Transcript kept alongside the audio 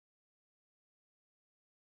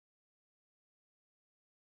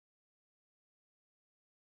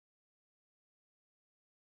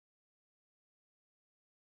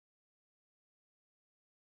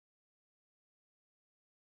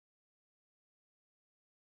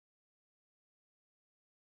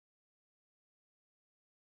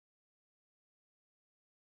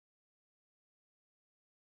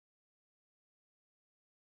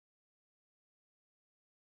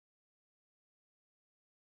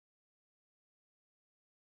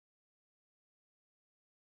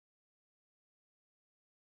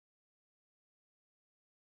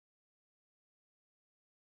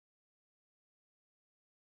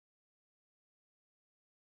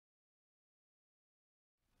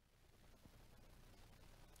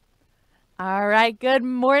All right, good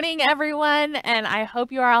morning, everyone, and I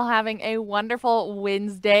hope you are all having a wonderful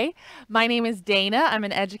Wednesday. My name is Dana. I'm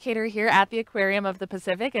an educator here at the Aquarium of the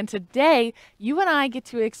Pacific, and today you and I get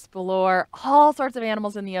to explore all sorts of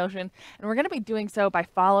animals in the ocean, and we're going to be doing so by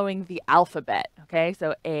following the alphabet, okay?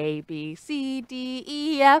 So A, B, C, D,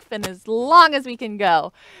 E, F, and as long as we can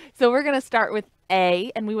go. So we're going to start with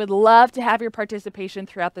A, and we would love to have your participation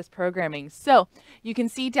throughout this programming. So you can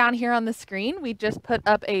see down here on the screen, we just put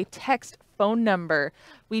up a text phone number.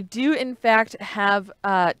 We do, in fact, have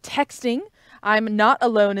texting. I'm not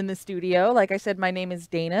alone in the studio. Like I said, my name is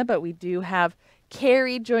Dana, but we do have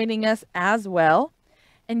Carrie joining us as well.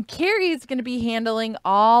 And Carrie is going to be handling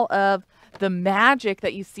all of the magic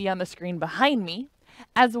that you see on the screen behind me,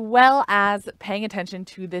 as well as paying attention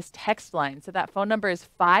to this text line. So that phone number is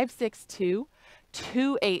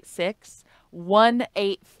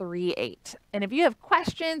 562-286-1838. And if you have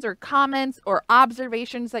questions or comments or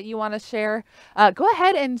observations that you want to share, go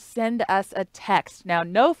ahead and send us a text. Now,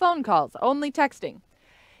 no phone calls, only texting.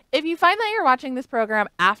 If you find that you're watching this program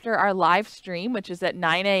after our live stream, which is at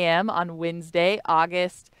 9 a.m. on Wednesday,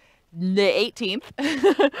 August the 18th,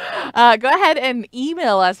 go ahead and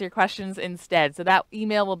email us your questions instead. So that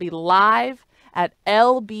email will be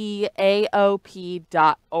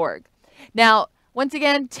live@lbaop.org. Now, once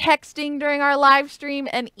again, texting during our live stream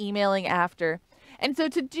and emailing after. And so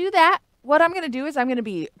to do that, what I'm going to do is I'm going to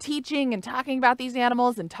be teaching and talking about these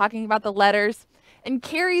animals and talking about the letters. And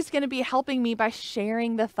Carrie's going to be helping me by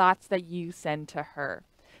sharing the thoughts that you send to her.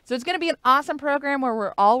 So it's going to be an awesome program where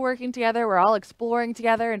we're all working together, we're all exploring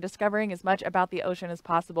together and discovering as much about the ocean as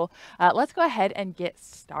possible. Let's go ahead and get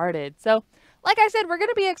started. So like I said, we're going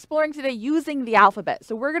to be exploring today using the alphabet.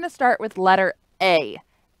 So we're going to start with letter A.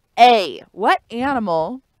 A. What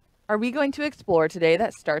animal are we going to explore today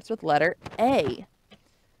that starts with letter A?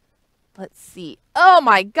 Let's see. Oh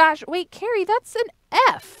my gosh. Wait, Carrie, that's an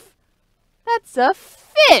F. That's a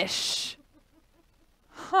fish.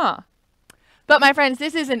 Huh. But my friends,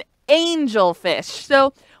 this is an angelfish.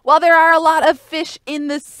 So while there are a lot of fish in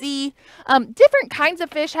the sea, different kinds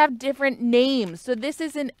of fish have different names. So this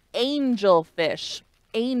is an angelfish.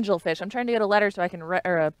 Angelfish. I'm trying to get a letter so I can write,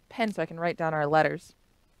 or a pen so I can write down our letters.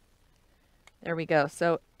 There we go.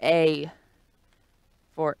 So A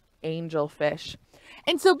for angelfish.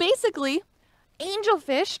 And so basically,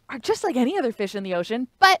 angelfish are just like any other fish in the ocean,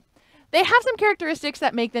 but they have some characteristics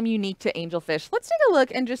that make them unique to angelfish. Let's take a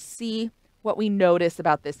look and just see what we notice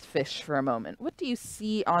about this fish for a moment. What do you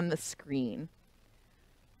see on the screen?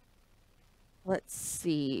 Let's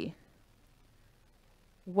see.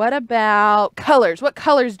 What about colors? What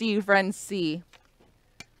colors do you friends see?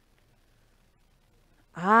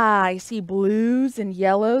 Ah, I see blues and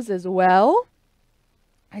yellows as well.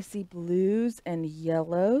 I see blues and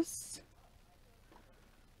yellows.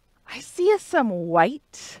 I see some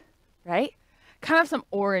white, right? Kind of some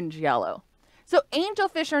orange yellow. So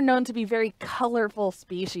angelfish are known to be very colorful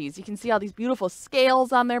species. You can see all these beautiful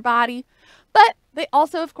scales on their body, but they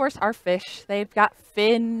also, of course, are fish. They've got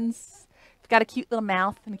fins, they've got a cute little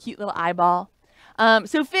mouth and a cute little eyeball.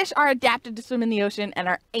 So fish are adapted to swim in the ocean, and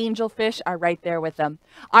our angelfish are right there with them.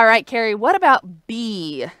 All right, Carrie, what about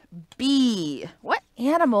B? B. What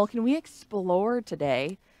animal can we explore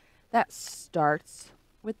today that starts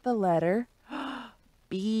with the letter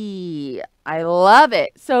B? I love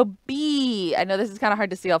it. So B. I know this is kind of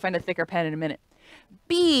hard to see. I'll find a thicker pen in a minute.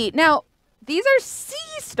 B. Now, these are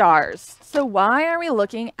sea stars. So why are we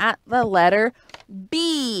looking at the letter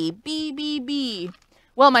B? B, B, B.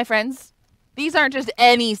 Well, my friends, these aren't just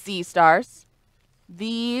any sea stars.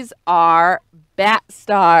 These are bat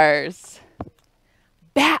stars.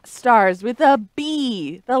 Bat stars with a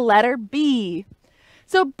B, the letter B.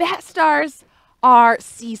 So bat stars are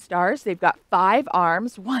sea stars. They've got 5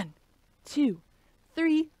 arms. 1, 2,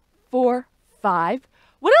 3, 4, 5.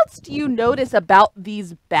 What else do you notice about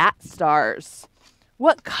these bat stars?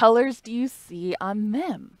 What colors do you see on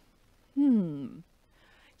them?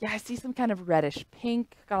 Yeah, I see some kind of reddish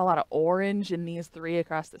pink. Got a lot of orange in these 3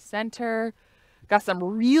 across the center. Got some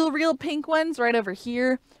real pink ones right over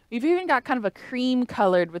here. We've even got kind of a cream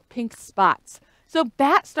colored with pink spots. So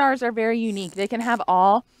bat stars are very unique. They can have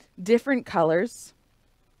all different colors,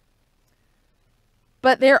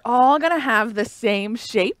 but they're all going to have the same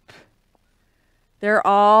shape. They're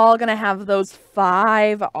all going to have those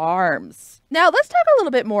 5 arms. Now let's talk a little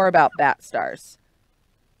bit more about bat stars.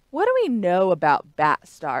 What do we know about bat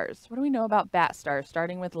stars? What do we know about bat stars?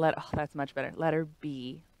 Starting with oh, that's much better. Letter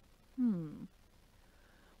B.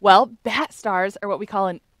 Well, bat stars are what we call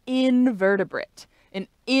an invertebrate. An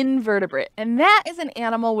invertebrate. And that is an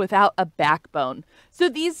animal without a backbone. So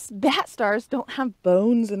these bat stars don't have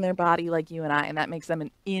bones in their body like you and I, and that makes them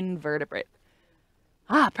an invertebrate.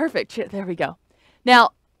 Ah, perfect. There we go.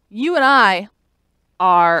 Now, you and I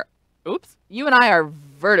are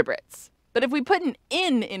vertebrates. But if we put an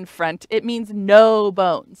in front, it means no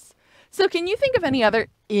bones. So can you think of any other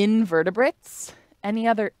invertebrates? Any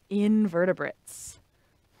other invertebrates?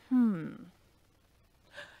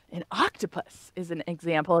 An octopus is an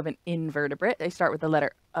example of an invertebrate. They start with the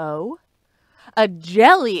letter O. A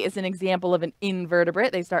jelly is an example of an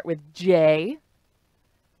invertebrate. They start with J.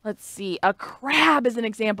 Let's see. A crab is an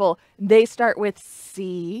example. They start with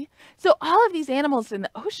C. So all of these animals in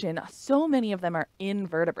the ocean, so many of them are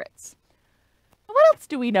invertebrates. What else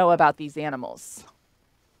do we know about these animals?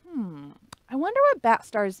 I wonder what bat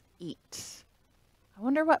stars eat. I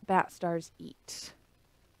wonder what bat stars eat.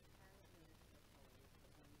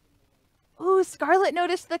 Ooh, Scarlett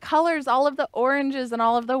noticed the colors, all of the oranges and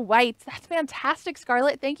all of the whites. That's fantastic,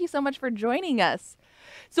 Scarlett. Thank you so much for joining us.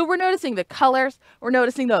 So we're noticing the colors. We're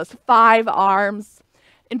noticing those 5 arms.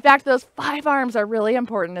 In fact, those 5 arms are really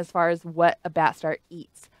important as far as what a bat star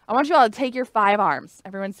eats. I want you all to take your 5 arms.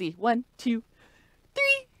 Everyone see 1, 2, 3,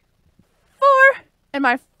 4. And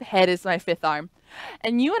my head is my 5th arm.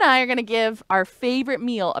 And you and I are going to give our favorite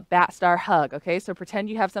meal a bat star hug. Okay, so pretend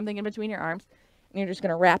you have something in between your arms. And you're just going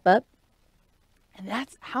to wrap up. And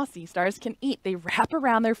that's how sea stars can eat. They wrap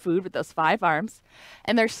around their food with those 5 arms,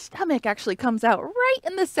 and their stomach actually comes out right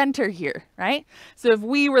in the center here, right? So if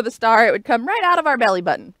we were the star, it would come right out of our belly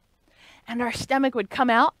button. And our stomach would come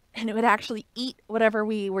out, and it would actually eat whatever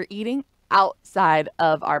we were eating outside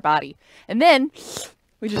of our body. And then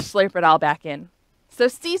we just slurp it all back in. So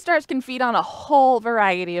sea stars can feed on a whole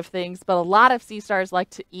variety of things, but a lot of sea stars like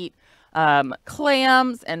to eat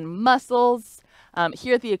clams and mussels.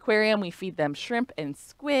 Here at the aquarium, we feed them shrimp and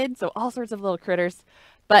squid, so all sorts of little critters,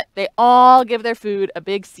 but they all give their food a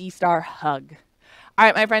big sea star hug. All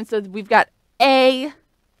right, my friends, so we've got A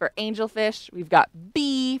for angelfish. We've got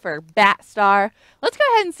B for bat star. Let's go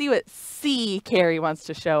ahead and see what C Carrie wants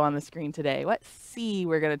to show on the screen today. What C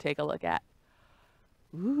we're going to take a look at.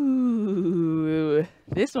 Ooh,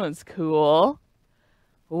 this one's cool.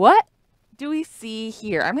 What do we see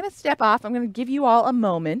here? I'm going to step off. I'm going to give you all a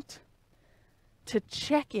moment to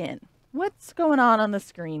check in. What's going on the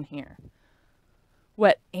screen here?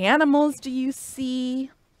 What animals do you see?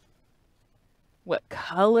 What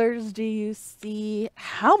colors do you see?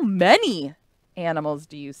 How many animals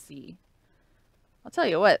do you see? I'll tell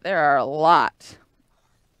you what, there are a lot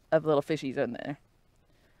of little fishies in there.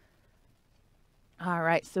 All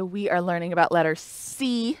right, so we are learning about letter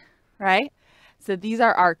C, right? So these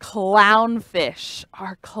are our clownfish,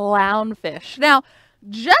 Now,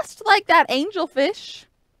 just like that angelfish,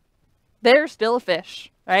 they're still a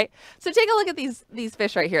fish, right? So take a look at these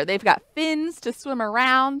fish right here. They've got fins to swim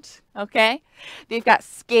around, okay? They've got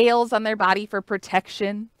scales on their body for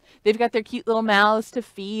protection. They've got their cute little mouths to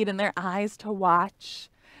feed and their eyes to watch.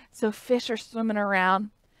 So fish are swimming around.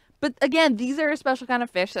 But again, these are a special kind of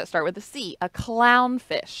fish that start with a C, a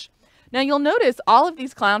clownfish. Now you'll notice all of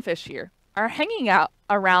these clownfish here are hanging out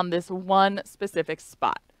around this one specific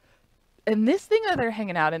spot. And this thing that they're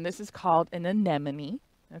hanging out in, this is called an anemone,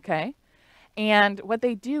 okay? And what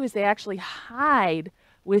they do is they actually hide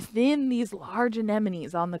within these large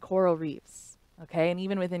anemones on the coral reefs, okay? And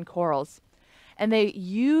even within corals. And they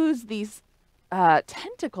use these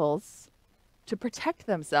tentacles to protect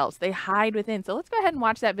themselves. They hide within. So let's go ahead and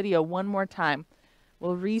watch that video one more time.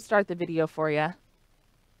 We'll restart the video for you.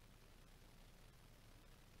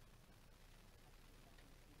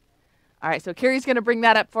 All right, so Carrie's going to bring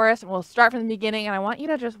that up for us, and we'll start from the beginning, and I want you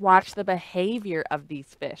to just watch the behavior of these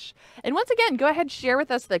fish. And once again, go ahead and share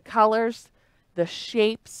with us the colors, the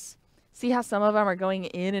shapes. See how some of them are going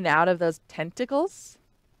in and out of those tentacles?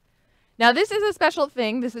 Now, this is a special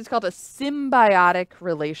thing. This is called a symbiotic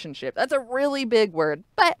relationship. That's a really big word,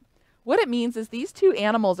 but what it means is these two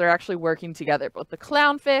animals are actually working together, both the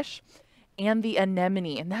clownfish and the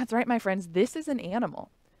anemone. And that's right, my friends, this is an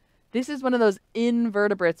animal. This is one of those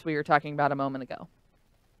invertebrates we were talking about a moment ago.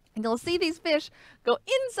 And you'll see these fish go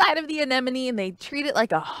inside of the anemone and they treat it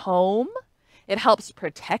like a home. It helps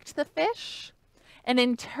protect the fish. And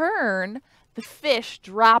in turn, the fish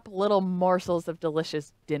drop little morsels of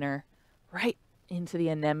delicious dinner right into the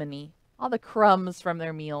anemone. All the crumbs from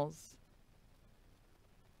their meals.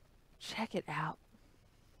 Check it out.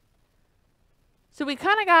 So we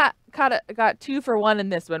kind of got 2 for 1 in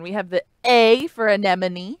this one. We have the A for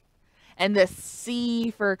anemone. And the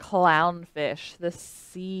C for clownfish. The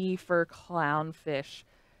C for clownfish.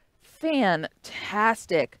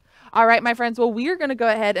 Fantastic. All right, my friends. Well, we are going to go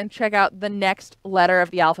ahead and check out the next letter of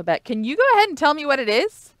the alphabet. Can you go ahead and tell me what it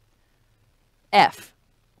is? F.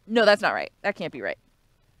 No, that's not right. That can't be right.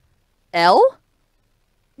 L?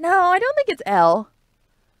 No, I don't think it's L.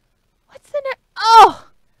 What's the next? Oh,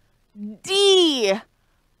 D.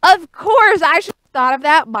 Of course, I should have thought of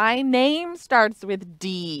that. My name starts with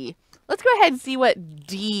D. Let's go ahead and see what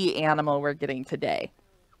D animal we're getting today.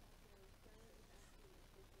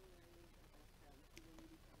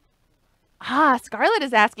 Scarlett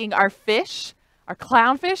is asking, are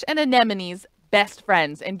clownfish and anemones best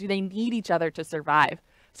friends, and do they need each other to survive?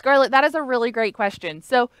 Scarlett, that is a really great question.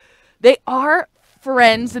 So they are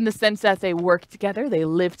friends in the sense that they work together, they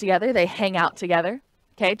live together, they hang out together.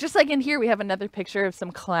 Okay, just like in here, we have another picture of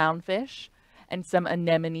some clownfish and some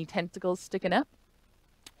anemone tentacles sticking up.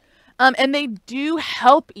 And they do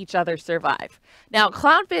help each other survive. Now,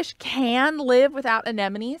 clownfish can live without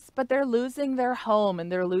anemones, but they're losing their home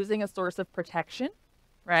and they're losing a source of protection,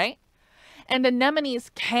 right? And anemones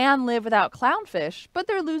can live without clownfish, but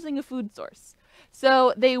they're losing a food source.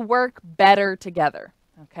 So they work better together,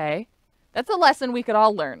 okay? That's a lesson we could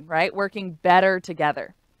all learn, right? Working better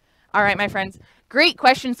together. All right, my friends. Great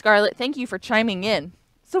question, Scarlett. Thank you for chiming in.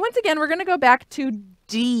 So once again, we're going to go back to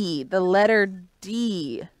D, the letter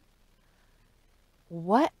D.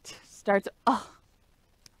 What starts... Oh,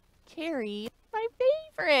 Carrie, my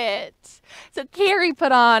favorite. So Carrie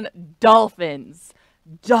put on dolphins.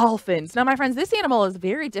 Dolphins. Now, my friends, this animal is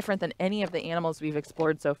very different than any of the animals we've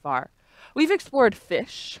explored so far. We've explored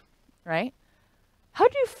fish, right? How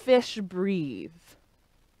do fish breathe?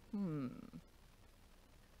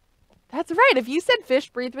 That's right. If you said fish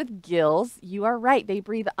breathe with gills, you are right. They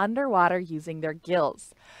breathe underwater using their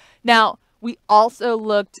gills. Now, we also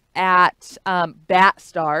looked at bat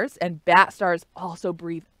stars, and bat stars also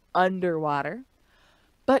breathe underwater.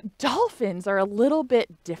 But dolphins are a little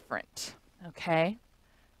bit different, okay?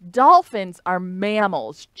 Dolphins are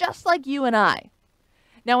mammals, just like you and I.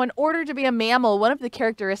 Now, in order to be a mammal, one of the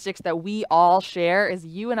characteristics that we all share is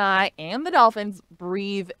you and I and the dolphins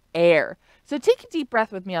breathe air. So take a deep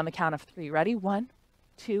breath with me on the count of 3. Ready? 1,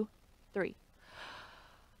 2, 3.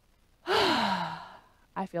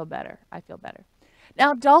 I feel better. I feel better.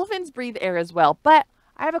 Now, dolphins breathe air as well, but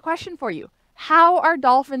I have a question for you. How are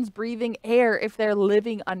dolphins breathing air if they're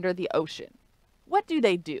living under the ocean? What do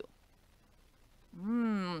they do?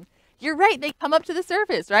 You're right. They come up to the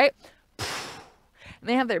surface, right? And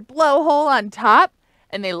they have their blowhole on top,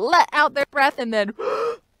 and they let out their breath and then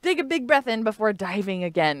take a big breath in before diving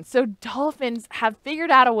again. So dolphins have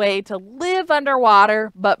figured out a way to live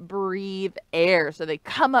underwater but breathe air. So they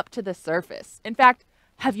come up to the surface. In fact,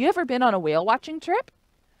 have you ever been on a whale watching trip?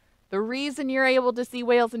 The reason you're able to see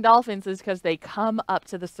whales and dolphins is because they come up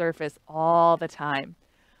to the surface all the time.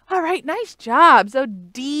 All right, nice job. So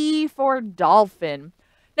D for dolphin.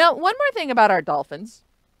 Now, one more thing about our dolphins.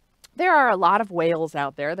 There are a lot of whales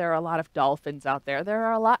out there. There are a lot of dolphins out there. There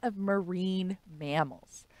are a lot of marine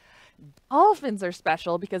mammals. Dolphins are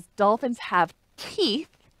special because dolphins have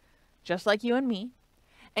teeth, just like you and me.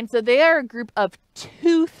 And so they are a group of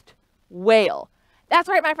toothed whale. That's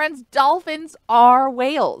right, my friends. Dolphins are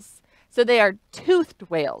whales. So they are toothed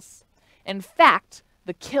whales. In fact,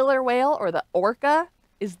 the killer whale, or the orca,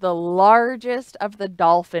 is the largest of the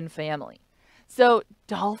dolphin family. So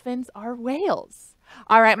dolphins are whales.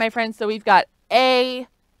 All right, my friends. So we've got A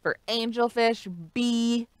for angelfish,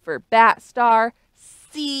 B for bat star,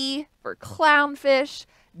 C for clownfish,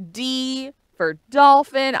 D for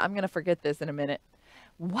dolphin. I'm going to forget this in a minute.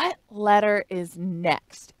 What letter is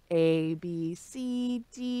next? A, B, C,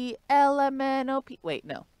 D, L, M, N, O, P. Wait,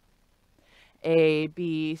 no. A,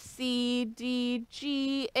 B, C, D,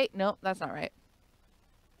 G, A. No, that's not right.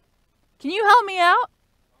 Can you help me out?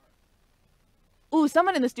 Ooh,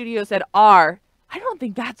 someone in the studio said R. I don't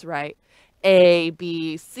think that's right. A,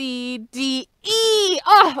 B, C, D, E.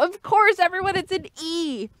 Oh, of course, everyone, it's an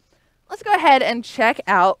E. Let's go ahead and check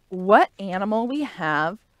out what animal we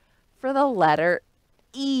have for the letter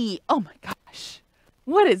E. Oh my gosh.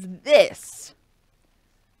 What is this?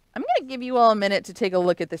 I'm going to give you all a minute to take a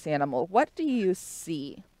look at this animal. What do you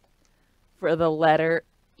see for the letter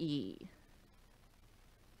E?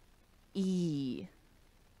 E.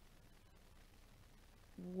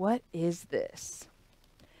 What is this?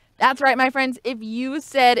 That's right, my friends. If you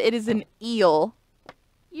said it is an eel,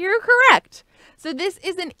 you're correct. So this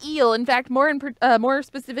is an eel. In fact, more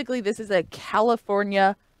specifically, this is a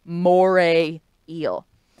California moray eel.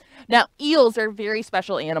 Now, eels are very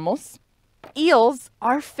special animals. Eels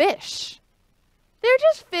are fish. They're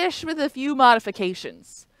just fish with a few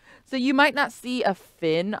modifications. So you might not see a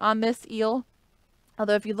fin on this eel.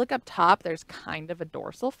 Although if you look up top, there's kind of a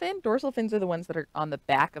dorsal fin. Dorsal fins are the ones that are on the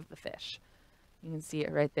back of the fish. You can see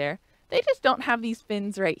it right there. They just don't have these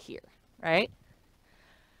fins right here, right?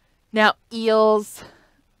 Now, eels,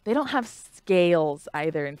 they don't have scales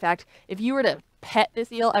either. In fact, if you were to pet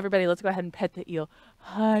this eel, everybody, let's go ahead and pet the eel.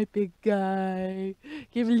 Hi, big guy.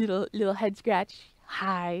 Give a little head scratch.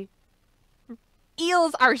 Hi.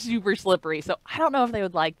 Eels are super slippery, so I don't know if they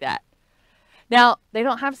would like that. Now, they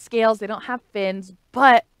don't have scales, they don't have fins,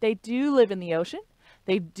 but they do live in the ocean.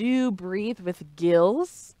 They do breathe with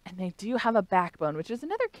gills, and they do have a backbone, which is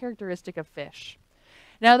another characteristic of fish.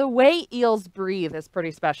 Now, the way eels breathe is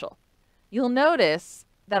pretty special. You'll notice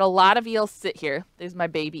that a lot of eels sit here. There's my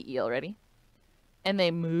baby eel, ready? And they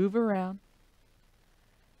move around.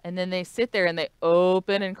 And then they sit there and they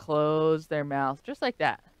open and close their mouth, just like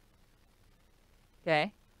that.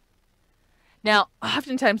 Okay? Now,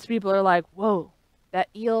 oftentimes people are like, whoa, that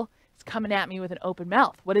eel is coming at me with an open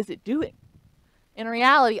mouth. What is it doing? In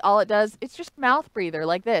reality, all it does, it's just a mouth breather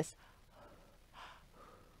like this.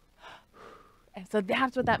 And so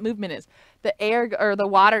that's what that movement is. The air or the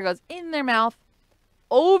water goes in their mouth,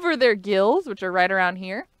 over their gills, which are right around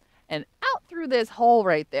here, and out through this hole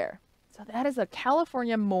right there. So that is a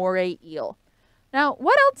California moray eel. Now,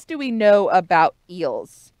 what else do we know about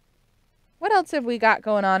eels? What else have we got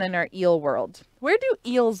going on in our eel world? Where do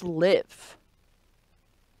eels live?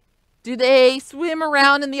 Do they swim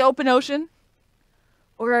around in the open ocean?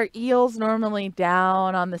 Or are eels normally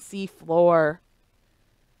down on the sea floor?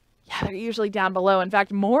 Yeah, they're usually down below. In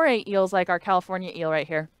fact, moray eels, like our California eel right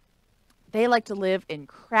here, they like to live in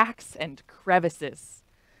cracks and crevices.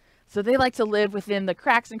 So they like to live within the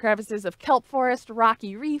cracks and crevices of kelp forest,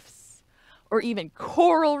 rocky reefs, or even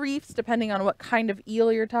coral reefs, depending on what kind of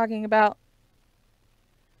eel you're talking about.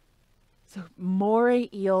 So moray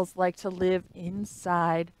eels like to live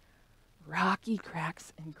inside rocky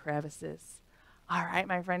cracks and crevices. All right,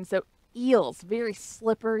 my friends. So eels, very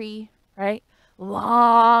slippery, right?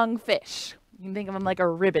 Long fish. You can think of them like a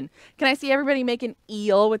ribbon. Can I see everybody make an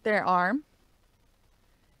eel with their arm?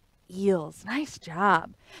 Eels. Nice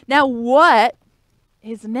job. Now, what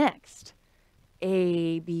is next?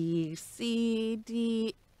 A, B, C,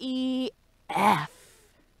 D, E, F.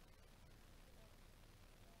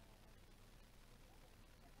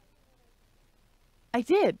 I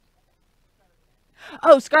did.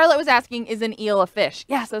 Oh, Scarlett was asking, is an eel a fish?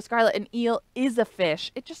 Yeah, so Scarlett, an eel is a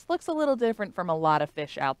fish. It just looks a little different from a lot of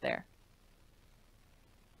fish out there.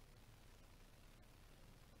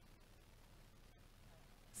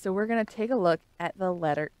 So we're going to take a look at the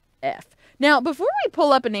letter F. Now, before we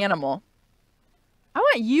pull up an animal, I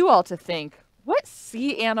want you all to think, what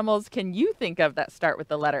sea animals can you think of that start with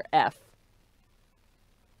the letter F?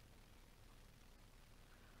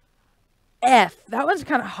 F. That one's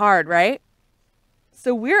kind of hard, right?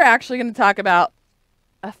 So we're actually going to talk about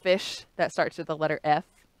a fish that starts with the letter F.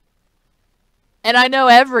 And I know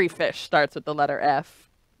every fish starts with the letter F.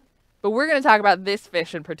 But we're going to talk about this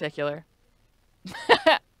fish in particular.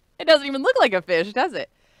 It doesn't even look like a fish, does it?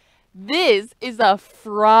 This is a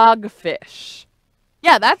frogfish.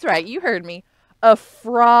 Yeah, that's right. You heard me. A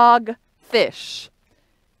frogfish.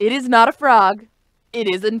 It is not a frog.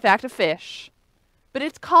 It is, in fact, a fish. But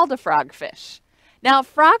it's called a frogfish. Now,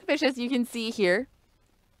 frogfish, as you can see here,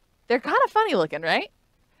 they're kind of funny looking, right?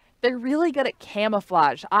 They're really good at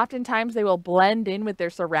camouflage. Oftentimes, they will blend in with their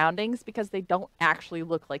surroundings because they don't actually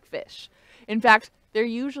look like fish. In fact, they're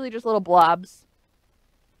usually just little blobs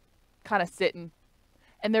kind of sitting.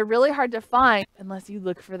 And they're really hard to find unless you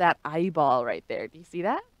look for that eyeball right there. Do you see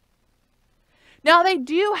that? Now, they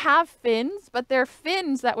do have fins, but their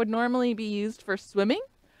fins that would normally be used for swimming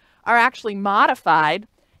are actually modified,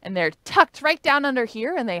 and they're tucked right down under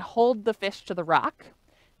here, and they hold the fish to the rock.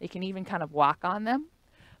 They can even kind of walk on them.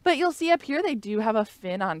 But you'll see up here, they do have a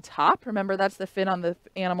fin on top. Remember, that's the fin on the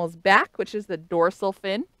animal's back, which is the dorsal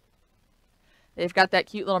fin. They've got that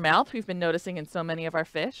cute little mouth we've been noticing in so many of our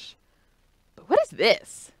fish. But what is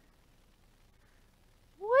this?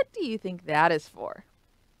 What do you think that is for?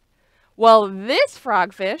 Well, this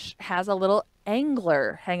frogfish has a little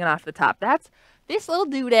angler hanging off the top. That's this little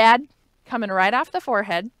doodad coming right off the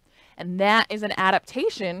forehead. And that is an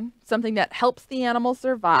adaptation, something that helps the animal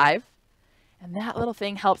survive. And that little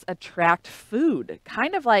thing helps attract food.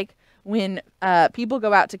 Kind of like when people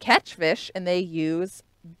go out to catch fish and they use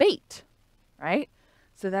bait, right?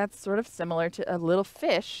 So that's sort of similar to a little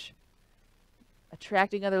fish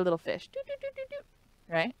attracting other little fish,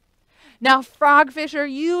 right? Now, frogfish are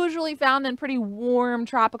usually found in pretty warm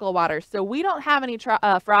tropical waters, so we don't have any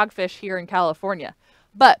frogfish here in California.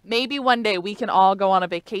 But maybe one day we can all go on a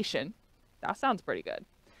vacation. That sounds pretty good.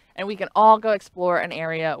 And we can all go explore an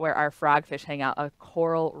area where our frogfish hang out, a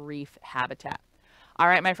coral reef habitat. All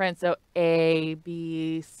right, my friends, so A,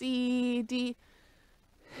 B, C, D,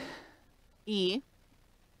 E,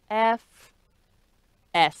 F,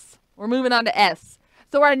 S. We're moving on to S.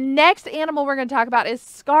 So our next animal we're going to talk about is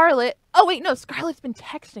Scarlet. Oh, wait, no, Scarlet's been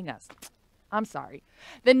texting us. I'm sorry.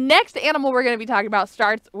 The next animal we're going to be talking about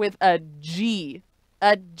starts with a G.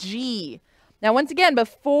 A G. Now, once again,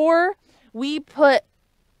 before we put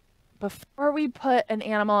an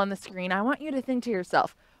animal on the screen, I want you to think to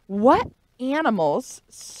yourself, what animals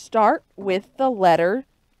start with the letter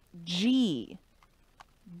G?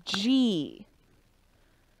 G.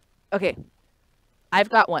 Okay, I've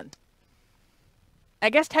got one. I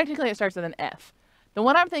guess technically it starts with an F. The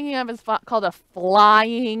one I'm thinking of is called a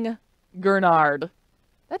flying Gurnard.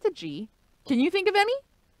 That's a G. Can you think of any?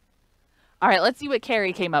 All right, let's see what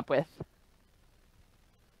Carrie came up with.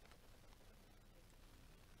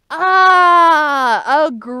 Ah,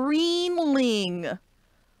 a greenling.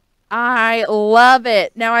 I love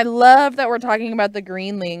it. Now, I love that we're talking about the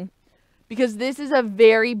greenling because this is a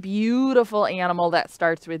very beautiful animal that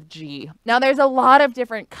starts with G. Now, there's a lot of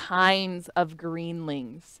different kinds of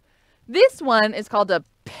greenlings. This one is called a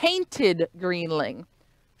painted greenling.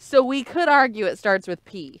 So we could argue it starts with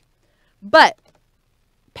P. But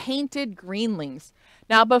painted greenlings.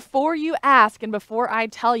 Now, before you ask and before I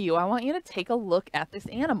tell you, I want you to take a look at this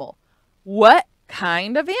animal. What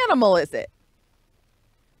kind of animal is it?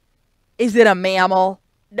 Is it a mammal?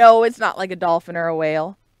 No, it's not like a dolphin or a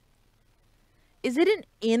whale. Is it an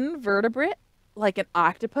invertebrate, like an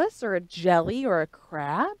octopus or a jelly or a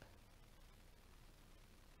crab?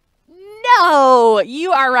 No,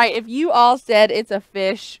 you are right. If you all said it's a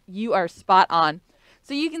fish, you are spot on.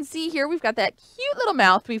 So you can see here, we've got that cute little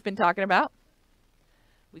mouth we've been talking about.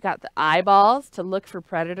 We got the eyeballs to look for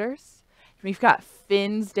predators. We've got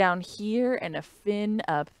fins down here and a fin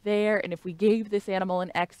up there. And if we gave this animal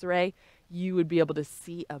an X-ray, you would be able to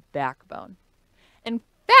see a backbone. In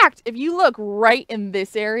fact, if you look right in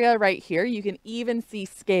this area right here, you can even see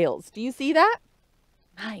scales. Do you see that?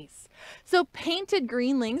 Nice. So painted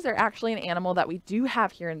greenlings are actually an animal that we do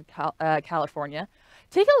have here in California.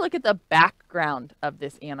 Take a look at the background of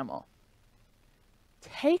this animal.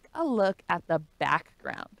 Take a look at the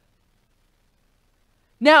background.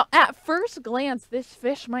 Now, at first glance, this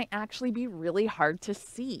fish might actually be really hard to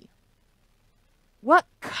see. What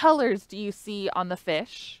colors do you see on the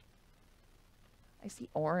fish? I see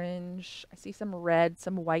orange, I see some red,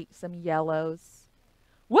 some white, some yellows.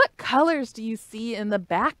 What colors do you see in the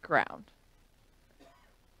background?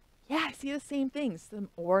 Yeah, I see the same things. Some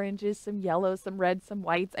oranges, some yellows, some reds, some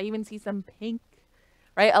whites. I even see some pink,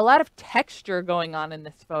 right? A lot of texture going on in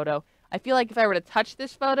this photo. I feel like if I were to touch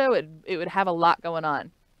this photo, it would have a lot going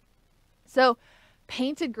on. So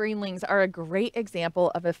painted greenlings are a great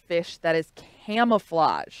example of a fish that is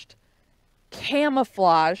camouflaged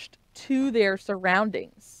to their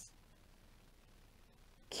surroundings.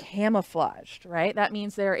 Camouflaged, right? That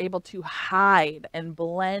means they're able to hide and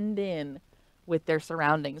blend in with their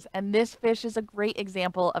surroundings. And this fish is a great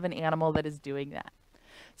example of an animal that is doing that.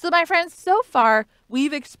 So my friends, so far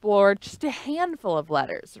we've explored just a handful of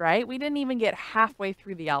letters, right? We didn't even get halfway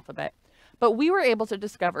through the alphabet, but we were able to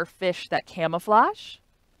discover fish that camouflage.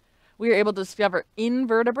 We were able to discover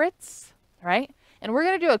invertebrates, right? And we're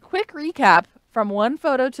going to do a quick recap from one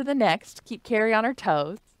photo to the next, keep Carrie on her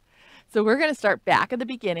toes. So we're going to start back at the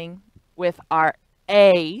beginning with our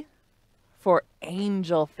A for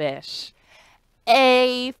angelfish.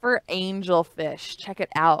 A for angelfish. Check it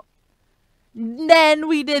out. Then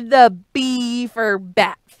we did the B for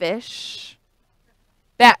batfish.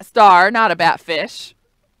 Bat star, not a batfish.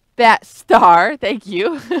 Bat star, thank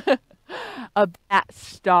you. A bat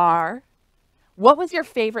star. What was your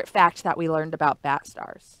favorite fact that we learned about bat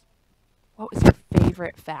stars? What was your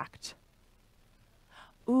favorite fact?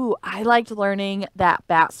 Ooh, I liked learning that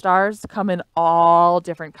bat stars come in all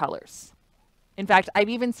different colors. In fact, I've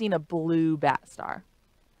even seen a blue bat star.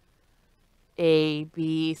 A,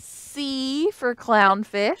 B, C for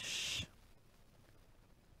clownfish.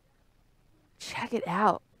 Check it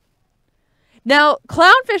out. Now,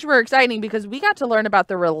 clownfish were exciting because we got to learn about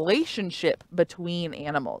the relationship between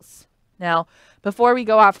animals. Now, before we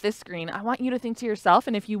go off this screen, I want you to think to yourself,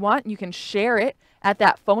 and if you want, you can share it at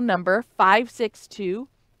that phone number,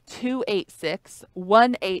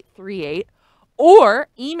 562-286-1838, or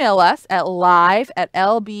email us at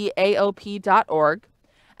live@lbaop.org.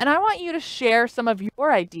 And I want you to share some of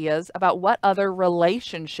your ideas about what other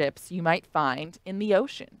relationships you might find in the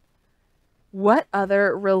ocean. What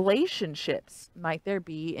other relationships might there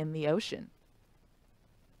be in the ocean?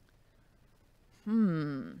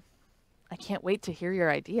 I can't wait to hear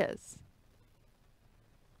your ideas.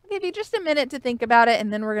 I'll give you just a minute to think about it,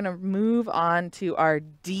 and then we're going to move on to our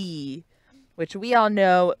D, which we all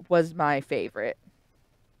know was my favorite.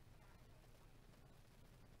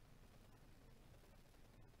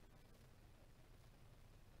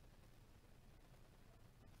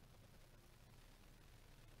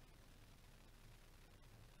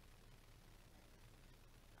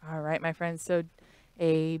 All right, my friends. So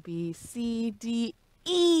A, B, C, D,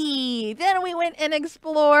 E. Then we went and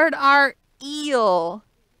explored our eel.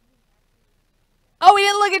 Oh, we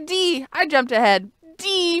didn't look at D. I jumped ahead.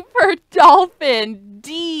 D for dolphin.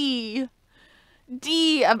 D.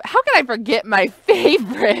 D. How can I forget my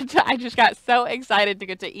favorite? I just got so excited to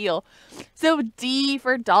get to eel. So D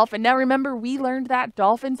for dolphin. Now remember, we learned that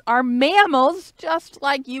dolphins are mammals just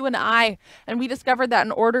like you and I. And we discovered that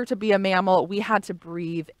in order to be a mammal, we had to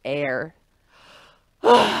breathe air.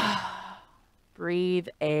 Breathe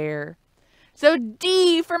air. So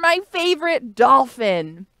D for my favorite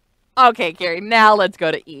dolphin. Okay, Carrie, now let's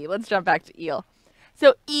go to E. Let's jump back to eel.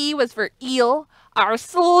 So E was for eel, our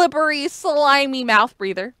slippery, slimy mouth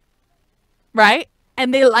breather, right?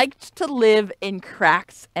 And they liked to live in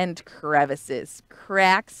cracks and crevices.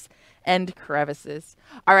 Cracks and crevices.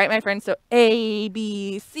 All right, my friends, so A,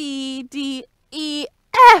 B, C, D, E,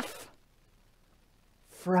 F.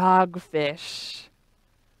 Frogfish.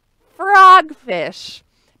 Frogfish.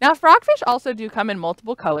 Now, frogfish also do come in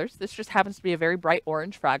multiple colors. This just happens to be a very bright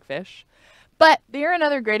orange frogfish. But they're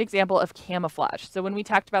another great example of camouflage. So when we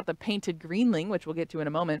talked about the painted greenling, which we'll get to in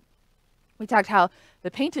a moment, we talked how the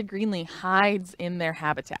painted greenling hides in their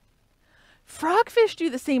habitat. Frogfish do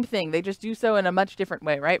the same thing. They just do so in a much different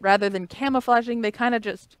way, right? Rather than camouflaging, they kind of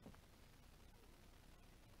just...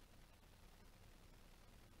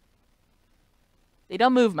 They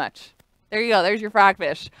don't move much. There you go. There's your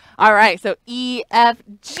frogfish. All right. So E, F,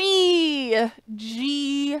 G.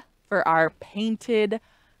 G for our painted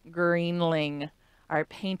greenling. Our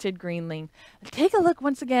painted greenling. Take a look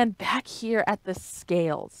once again back here at the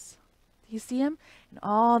scales. Do you see them? And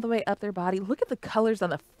all the way up their body. Look at the colors on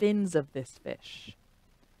the fins of this fish.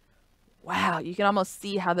 Wow. You can almost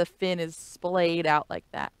see how the fin is splayed out like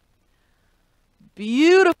that.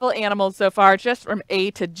 Beautiful animals so far, just from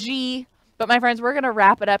A to G. But my friends, we're going to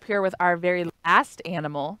wrap it up here with our very last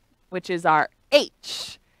animal, which is our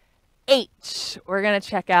H. H. We're going to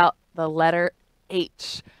check out the letter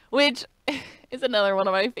H, which is another one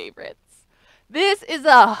of my favorites. This is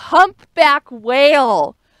a humpback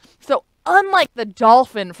whale. So unlike the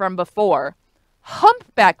dolphin from before,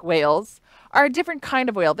 humpback whales are a different kind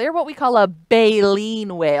of whale. They're what we call a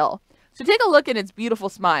baleen whale. So take a look at its beautiful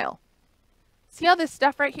smile. See all this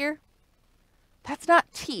stuff right here? That's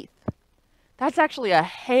not teeth. That's actually a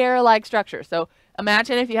hair-like structure. So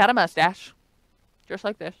imagine if you had a mustache, just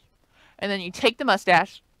like this, and then you take the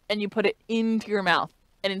mustache and you put it into your mouth.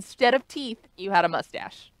 And instead of teeth, you had a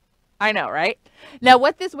mustache. I know, right? Now,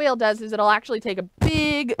 what this whale does is it'll actually take a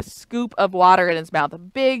big scoop of water in its mouth, a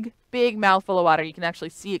big, big mouthful of water. You can actually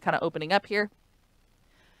see it kind of opening up here.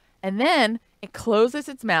 And then it closes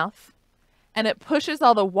its mouth and it pushes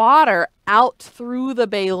all the water out through the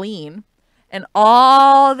baleen. And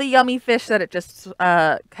all the yummy fish that it just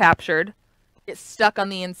captured is stuck on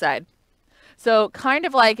the inside. So kind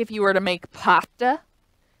of like if you were to make pasta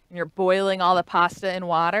and you're boiling all the pasta in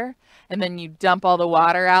water and then you dump all the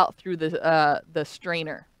water out through the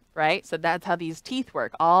strainer, right? So that's how these teeth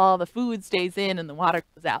work. All the food stays in and the water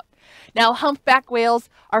goes out. Now, humpback whales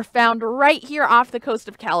are found right here off the coast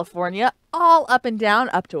of California, all up and down,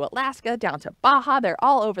 up to Alaska, down to Baja. They're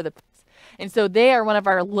all over the place. And so they are one of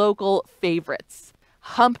our local favorites,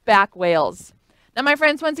 humpback whales. Now, my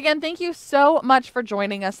friends, once again, thank you so much for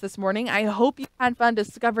joining us this morning. I hope you had fun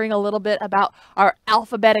discovering a little bit about our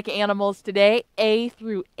alphabetic animals today, A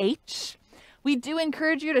through H. We do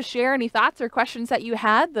encourage you to share any thoughts or questions that you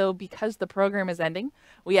had, though because the program is ending,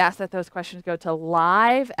 we ask that those questions go to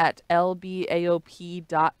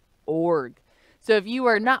live@lbaop.org. So if you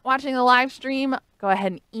are not watching the live stream, go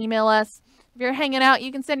ahead and email us. If you're hanging out,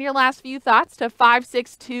 you can send your last few thoughts to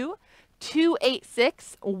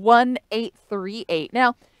 562-286-1838.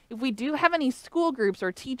 Now, if we do have any school groups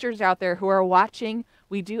or teachers out there who are watching,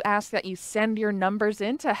 we do ask that you send your numbers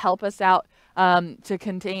in to help us out to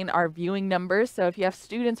contain our viewing numbers. So if you have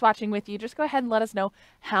students watching with you, just go ahead and let us know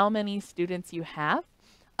how many students you have.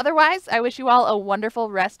 Otherwise, I wish you all a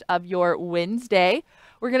wonderful rest of your Wednesday.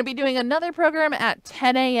 We're going to be doing another program at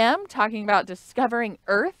 10 a.m. talking about discovering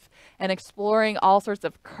Earth and exploring all sorts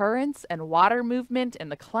of currents and water movement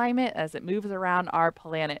and the climate as it moves around our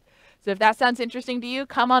planet. So if that sounds interesting to you,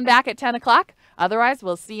 come on back at 10 o'clock. Otherwise,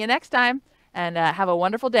 we'll see you next time. And have a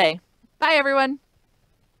wonderful day. Bye, everyone.